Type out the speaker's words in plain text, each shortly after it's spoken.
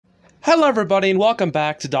Hello everybody and welcome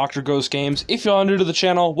back to Dr. Ghost Games. If you're new to the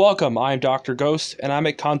channel, welcome. I'm Dr. Ghost and I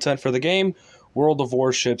make content for the game World of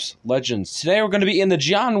Warships Legends. Today we're going to be in the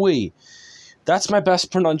Jianwei. That's my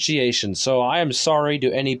best pronunciation, so I am sorry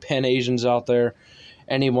to any Pan-Asians out there.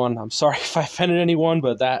 Anyone, I'm sorry if I offended anyone,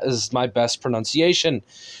 but that is my best pronunciation.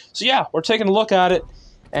 So yeah, we're taking a look at it,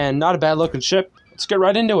 and not a bad looking ship. Let's get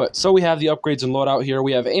right into it. So we have the upgrades and loadout here.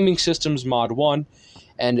 We have Aiming Systems Mod 1,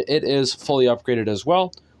 and it is fully upgraded as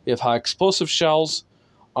well. We have high explosive shells,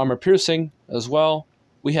 armor piercing as well.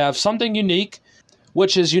 We have something unique,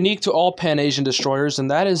 which is unique to all Pan-Asian destroyers, and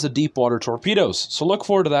that is the deep water torpedoes. So look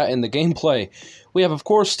forward to that in the gameplay. We have, of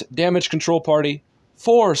course, damage control party,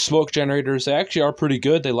 4 smoke generators. They actually are pretty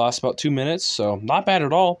good. They last about 2 minutes, so not bad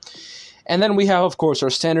at all. And then we have, of course, our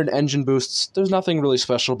standard engine boosts. There's nothing really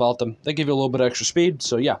special about them. They give you a little bit extra speed,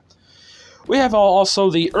 so yeah. We have also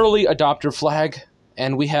the early adopter flag,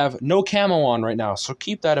 and we have no camo on right now, so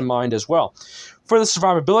keep that in mind as well. For the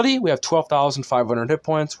survivability, we have 12,500 hit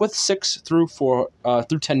points with 6 through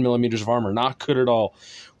 10 millimeters of armor. Not good at all.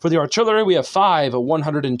 For the artillery, we have 5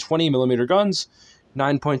 120 millimeter guns,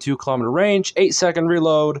 9.2 kilometer range, 8-second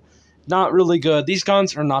reload. Not really good. These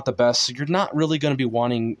guns are not the best, so you're not really going to be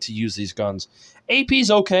wanting to use these guns. AP is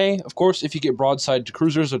okay, of course, if you get broadside to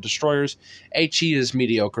cruisers or destroyers. HE is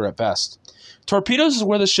mediocre at best. Torpedoes is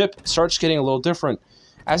where the ship starts getting a little different.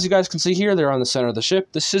 As you guys can see here, they're on the center of the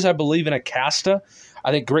ship. This is, I believe, an Acasta.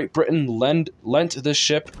 I think Great Britain lent this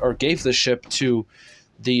ship, or gave this ship to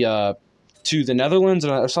the Netherlands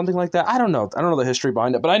or something like that. I don't know the history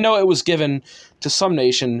behind it, but I know it was given to some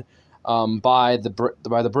nation by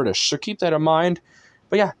the British. So keep that in mind.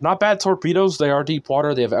 But yeah, not bad torpedoes. They are deep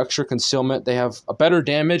water. They have extra concealment. They have a better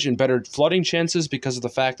damage and better flooding chances because of the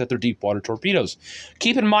fact that they're deep water torpedoes.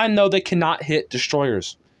 Keep in mind, though, they cannot hit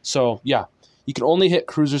destroyers. So yeah, you can only hit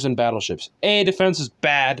cruisers and battleships. AA defense is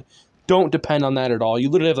bad. Don't depend on that at all. You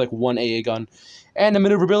literally have like one AA gun. And the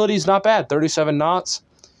maneuverability is not bad, 37 knots.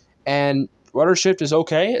 And rudder shift is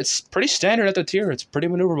okay. It's pretty standard at the tier. It's pretty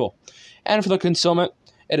maneuverable. And for the concealment,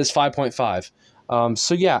 it is 5.5.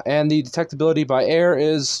 So yeah, and the detectability by air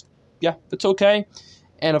is, yeah, it's okay.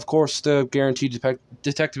 And of course, the guaranteed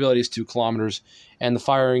detectability is 2 kilometers, and the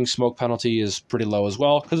firing smoke penalty is pretty low as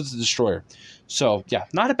well because it's a destroyer. So yeah,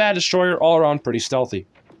 not a bad destroyer, all around pretty stealthy.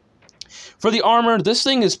 For the armor, this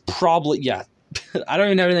thing is probably, yeah, I don't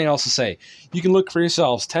even have anything else to say. You can look for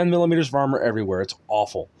yourselves, 10 millimeters of armor everywhere. It's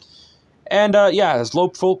awful. And yeah, it has low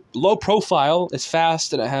profile, it's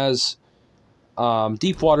fast, and it has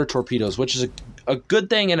deep water torpedoes, which is a good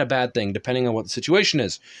thing and a bad thing, depending on what the situation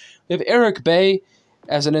is. We have Eric Bay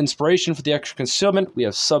as an inspiration for the extra concealment. We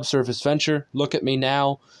have Subsurface Venture, Look at Me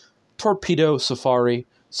Now, Torpedo Safari,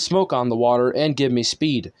 Smoke on the Water, and Give Me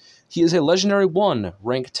Speed. He is a Legendary 1,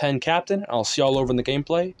 rank 10 captain. I'll see y'all over in the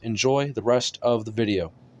gameplay. Enjoy the rest of the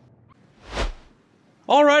video.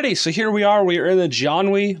 Alrighty, so here we are. We are in the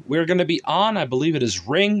Jianwei. We're going to be on, I believe it is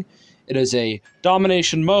Ring. It is a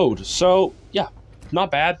domination mode, so yeah, not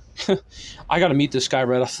bad. I gotta meet this guy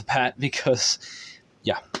right off the bat because,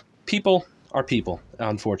 yeah, people are people,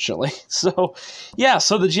 unfortunately. So, yeah,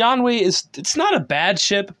 so the Jianwei it's not a bad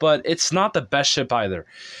ship, but it's not the best ship either.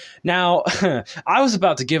 Now, I was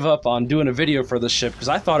about to give up on doing a video for this ship because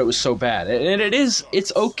I thought it was so bad, and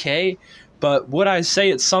it's okay, but would I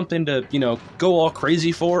say it's something to, you know, go all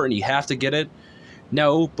crazy for and you have to get it?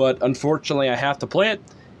 No, but unfortunately I have to play it.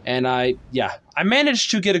 And I managed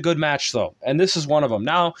to get a good match though, and this is one of them.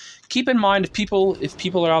 Now, keep in mind, if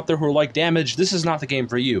people are out there who are like damage, this is not the game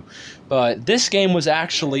for you. But this game was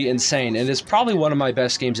actually insane, and it's probably one of my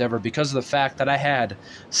best games ever because of the fact that I had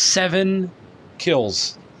 7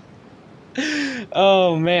 kills.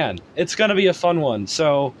 Oh man, it's gonna be a fun one.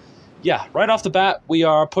 So, yeah, right off the bat, we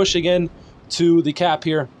are pushing in to the cap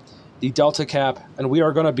here, the Delta cap, and we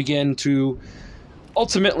are gonna begin to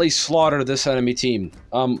ultimately slaughter this enemy team.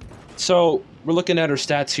 So we're looking at our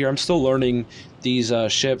stats here. I'm still learning these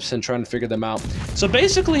ships and trying to figure them out. So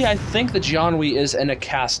basically, I think the Jianwei is an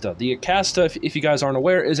Acasta. The Acasta, if you guys aren't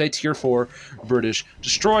aware, is a tier 4 British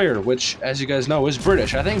destroyer, which, as you guys know, is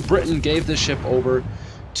British. I think Britain gave this ship over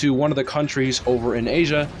to one of the countries over in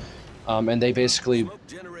Asia, and they basically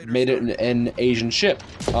made it an Asian ship.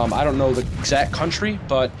 I don't know the exact country,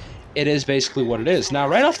 but it is basically what it is. Now,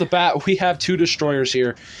 right off the bat, we have 2 destroyers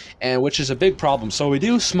here, and which is a big problem. So we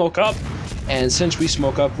do smoke up, and since we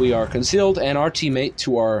smoke up, we are concealed, and our teammate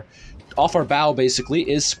to our off our bow basically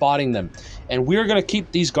is spotting them. And we're going to keep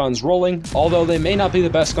these guns rolling. Although they may not be the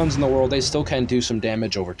best guns in the world, they still can do some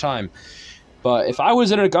damage over time. But if I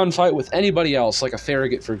was in a gunfight with anybody else, like a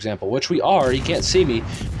Farragut, for example, which we are, he can't see me,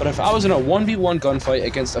 but if I was in a 1v1 gunfight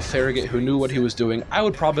against a Farragut who knew what he was doing, I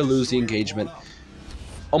would probably lose the engagement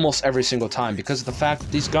almost every single time because of the fact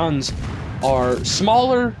that these guns are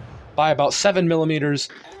smaller by about 7 millimeters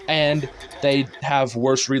and they have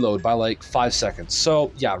worse reload by like 5 seconds.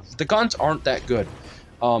 So yeah, the guns aren't that good.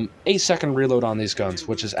 8-second reload on these guns,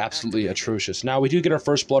 which is absolutely atrocious. Now we do get our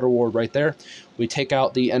first blood reward right there. We take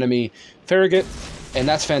out the enemy Farragut, and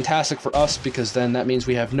that's fantastic for us because then that means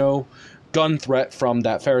we have no gun threat from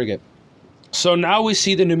that Farragut. So now we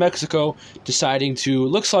see the New Mexico deciding to,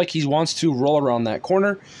 looks like he wants to roll around that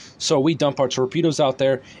corner. So we dump our torpedoes out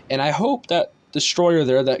there, and I hope that destroyer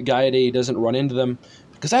there, that Gaiety, doesn't run into them,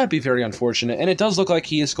 because that would be very unfortunate. And it does look like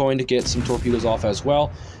he is going to get some torpedoes off as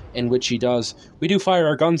well, in which he does. We do fire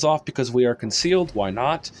our guns off because we are concealed, why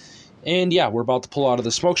not? And yeah, we're about to pull out of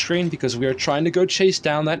the smoke screen because we are trying to go chase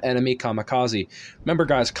down that enemy Kamikaze. Remember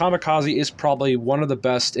guys, Kamikaze is probably one of the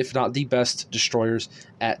best, if not the best, destroyers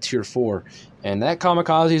at Tier 4. And that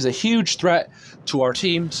Kamikaze is a huge threat to our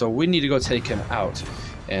team, so we need to go take him out.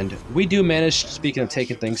 And we do manage, speaking of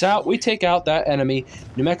taking things out, we take out that enemy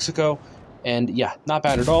New Mexico. And yeah, not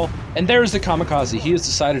bad at all. And there's the Kamikaze. He has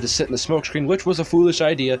decided to sit in the smoke screen, which was a foolish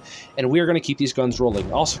idea, and we are going to keep these guns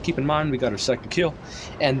rolling. Also, keep in mind, we got our second kill,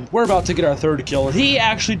 and we're about to get our third kill, and he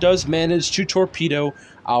actually does manage to torpedo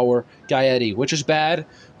our Gaiety, which is bad,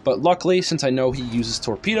 but luckily, since I know he uses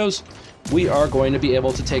torpedoes, we are going to be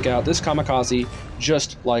able to take out this Kamikaze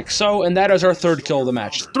just like so, and that is our third kill of the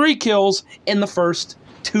match. 3 kills in the first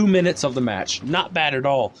 2 minutes of the match. Not bad at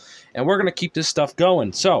all. And we're going to keep this stuff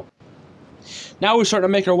going. So now we're starting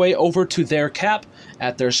to make our way over to their cap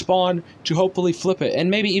at their spawn to hopefully flip it and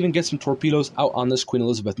maybe even get some torpedoes out on this Queen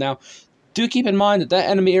Elizabeth. Now, do keep in mind that that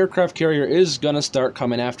enemy aircraft carrier is going to start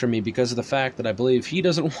coming after me because of the fact that I believe he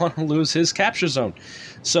doesn't want to lose his capture zone.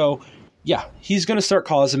 So, yeah, he's going to start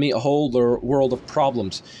causing me a whole world of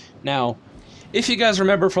problems. Now, if you guys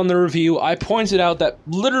remember from the review, I pointed out that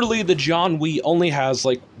literally the Jianwei only has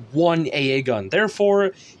like 1 AA gun.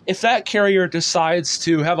 Therefore, if that carrier decides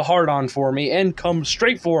to have a hard-on for me and come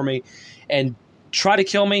straight for me and try to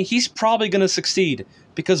kill me, he's probably going to succeed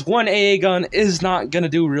because 1 AA gun is not going to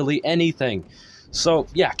do really anything. So,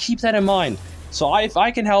 yeah, keep that in mind. So if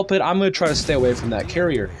I can help it, I'm going to try to stay away from that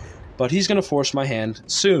carrier. But he's going to force my hand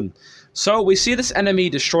soon. So we see this enemy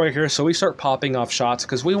destroyer here, so we start popping off shots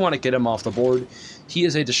because we want to get him off the board. He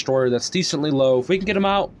is a destroyer that's decently low. If we can get him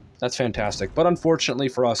out, that's fantastic. But unfortunately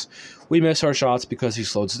for us, we miss our shots because he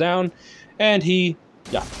slows down, and he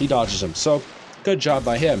dodges them. So good job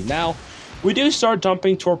by him. Now, we do start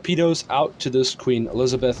dumping torpedoes out to this Queen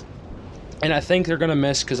Elizabeth, and I think they're going to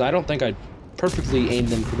miss because I don't think I perfectly aimed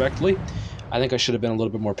them correctly. I think I should have been a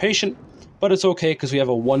little bit more patient. But it's okay because we have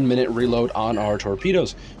a 1-minute reload on our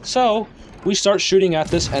torpedoes. So we start shooting at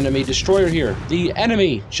this enemy destroyer here, the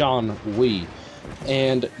enemy Jianwei.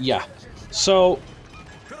 And yeah, so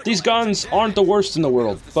these guns aren't the worst in the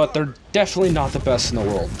world, but they're definitely not the best in the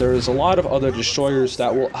world. There's a lot of other destroyers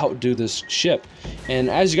that will outdo this ship. And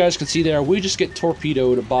as you guys can see there, we just get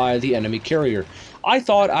torpedoed by the enemy carrier. I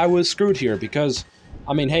thought I was screwed here because,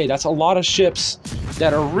 I mean, hey, that's a lot of ships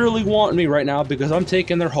that are really wanting me right now because I'm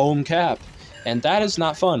taking their home cap. And that is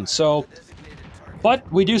not fun. So, but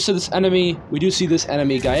we do see this enemy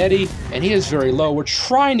Gaiety, and he is very low. We're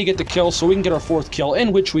trying to get the kill so we can get our 4th kill,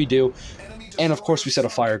 in which we do. And of course we set a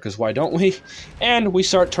fire, because why don't we? And we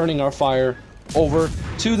start turning our fire over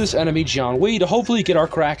to this enemy Jianwei to hopefully get our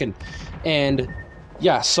Kraken. And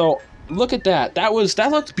yeah, so look at that. That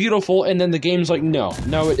looked beautiful, and then the game's like, no,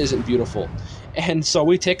 it isn't beautiful. And so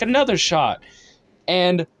we take another shot.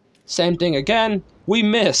 And same thing again, we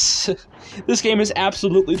miss. This game is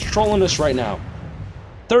absolutely trolling us right now.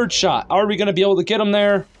 3rd shot. Are we going to be able to get him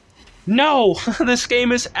there? No! This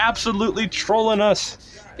game is absolutely trolling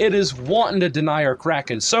us. It is wanting to deny our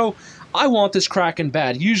Kraken. So, I want this Kraken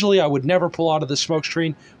bad. Usually, I would never pull out of the smoke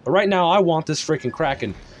screen, but right now, I want this freaking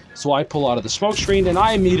Kraken. So, I pull out of the smoke screen, and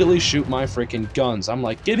I immediately shoot my freaking guns. I'm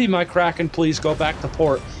like, give me my Kraken, please, go back to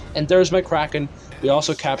port. And there's my Kraken. We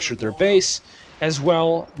also captured their base. As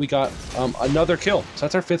well, we got another kill. So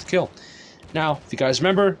that's our 5th kill. Now, if you guys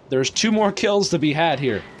remember, there's 2 more kills to be had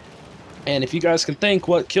here. And if you guys can think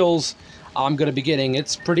what kills I'm going to be getting,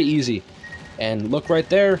 it's pretty easy. And look right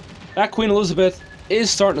there. That Queen Elizabeth is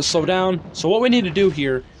starting to slow down. So what we need to do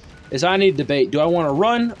here is I need to debate. Do I want to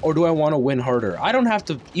run or do I want to win harder? I don't have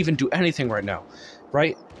to even do anything right now,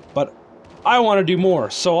 right? But I want to do more.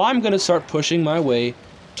 So I'm going to start pushing my way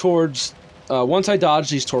towards... once I dodge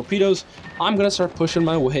these torpedoes, I'm going to start pushing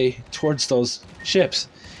my way towards those ships.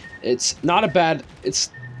 It's not a bad...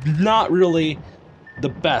 It's not really the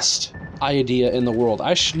best idea in the world.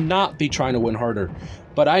 I should not be trying to win harder.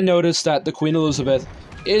 But I noticed that the Queen Elizabeth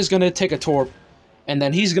is going to take a torp, and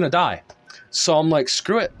then he's going to die. So I'm like,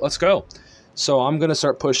 screw it, let's go. So I'm going to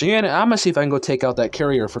start pushing in, and I'm going to see if I can go take out that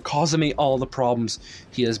carrier for causing me all the problems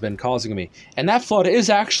he has been causing me. And that flood is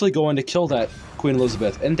actually going to kill that Queen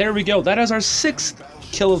Elizabeth. And there we go. That is our 6th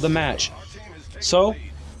kill of the match. So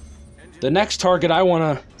the next target I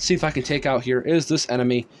want to see if I can take out here is this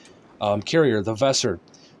enemy carrier, the Vesser.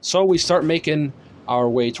 So we start making our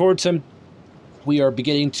way towards him. We are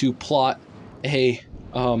beginning to plot a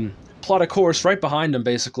course right behind him,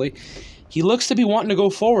 basically. He looks to be wanting to go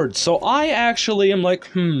forward, so I actually am like,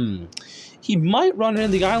 he might run into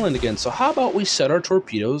the island again, so how about we set our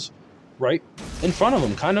torpedoes right in front of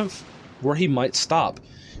him, kind of where he might stop.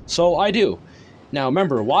 So I do. Now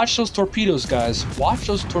remember, watch those torpedoes, guys. Watch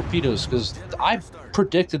those torpedoes, because I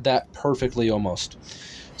predicted that perfectly almost.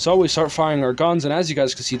 So we start firing our guns, and as you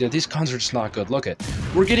guys can see there, these guns are just not good. Look at,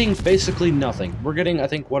 we're getting basically nothing. We're getting, I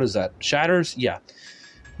think, what is that? Shatters? Yeah.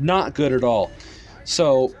 Not good at all.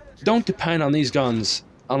 So don't depend on these guns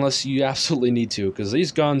unless you absolutely need to, because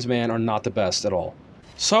these guns, man, are not the best at all.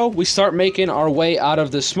 So we start making our way out of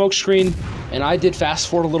this smoke screen, and I did fast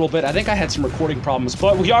forward a little bit. I think I had some recording problems,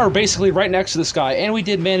 but we are basically right next to this guy, and we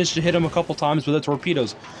did manage to hit him a couple times with the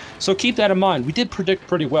torpedoes. So keep that in mind. We did predict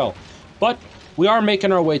pretty well, but we are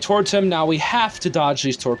making our way towards him. Now we have to dodge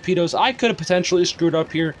these torpedoes. I could have potentially screwed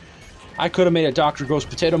up here. I could have made a Dr. Ghost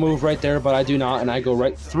potato move right there, but I do not, and I go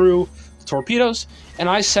right through the torpedoes, and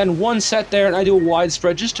I send one set there, and I do a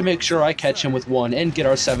widespread just to make sure I catch him with one and get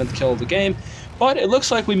our 7th kill of the game. But it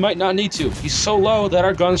looks like we might not need to. He's so low that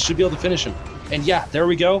our guns should be able to finish him. And yeah, there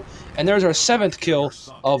we go. And there's our 7th kill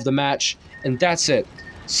of the match, and that's it.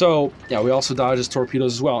 So, yeah, we also dodged his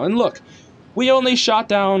torpedoes as well. And look, we only shot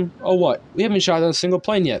down, oh what? We haven't shot down a single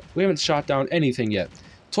plane yet. We haven't shot down anything yet.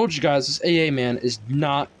 Told you guys, this AA, man, is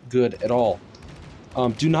not good at all.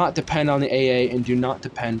 Do not depend on the AA, and do not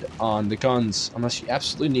depend on the guns unless you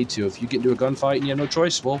absolutely need to. If you get into a gunfight and you have no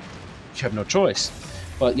choice, well, you have no choice.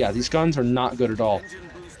 But yeah, these guns are not good at all.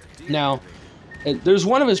 Now, there's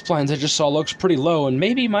one of his planes I just saw looks pretty low, and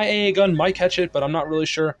maybe my AA gun might catch it, but I'm not really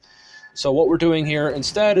sure. So what we're doing here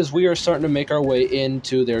instead is we are starting to make our way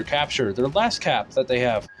into their capture, their last cap that they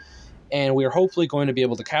have. And we are hopefully going to be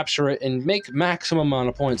able to capture it and make maximum amount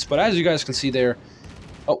of points. But as you guys can see there,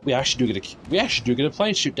 oh, we actually do get a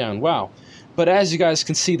plane shoot down. Wow! But as you guys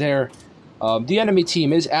can see there, the enemy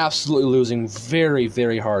team is absolutely losing very,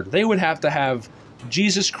 very hard. They would have to have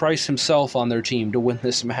Jesus Christ himself on their team to win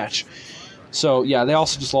this match. So yeah, they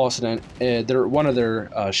also just lost one of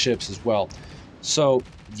their ships as well. So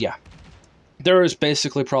yeah, there is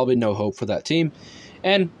basically probably no hope for that team,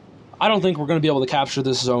 and I don't think we're going to be able to capture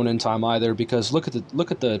this zone in time either, because look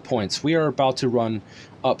at the points. We are about to run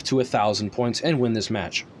up to 1,000 points and win this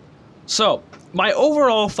match. So, my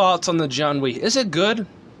overall thoughts on the Jianwei. Is it good?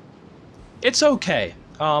 It's okay.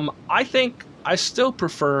 I think I still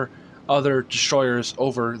prefer other destroyers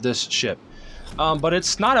over this ship. But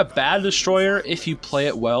it's not a bad destroyer if you play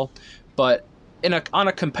it well, but on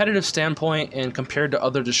a competitive standpoint and compared to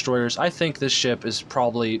other destroyers, I think this ship is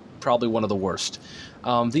probably one of the worst.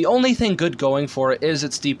 The only thing good going for it is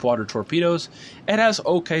its deep water torpedoes. It has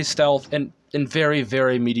okay stealth and very,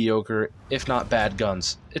 very mediocre, if not bad,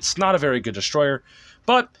 guns. It's not a very good destroyer,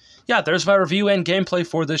 but yeah, there's my review and gameplay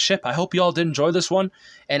for this ship. I hope you all did enjoy this one,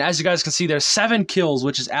 and as you guys can see, there's 7 kills,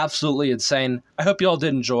 which is absolutely insane. I hope you all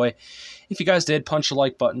did enjoy. If you guys did, punch the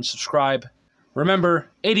like button, subscribe. Remember,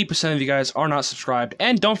 80% of you guys are not subscribed,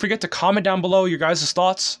 and don't forget to comment down below your guys'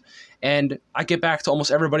 thoughts, and I get back to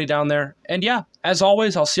almost everybody down there. And yeah, as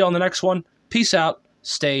always, I'll see you on the next one. Peace out,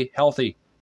 stay healthy.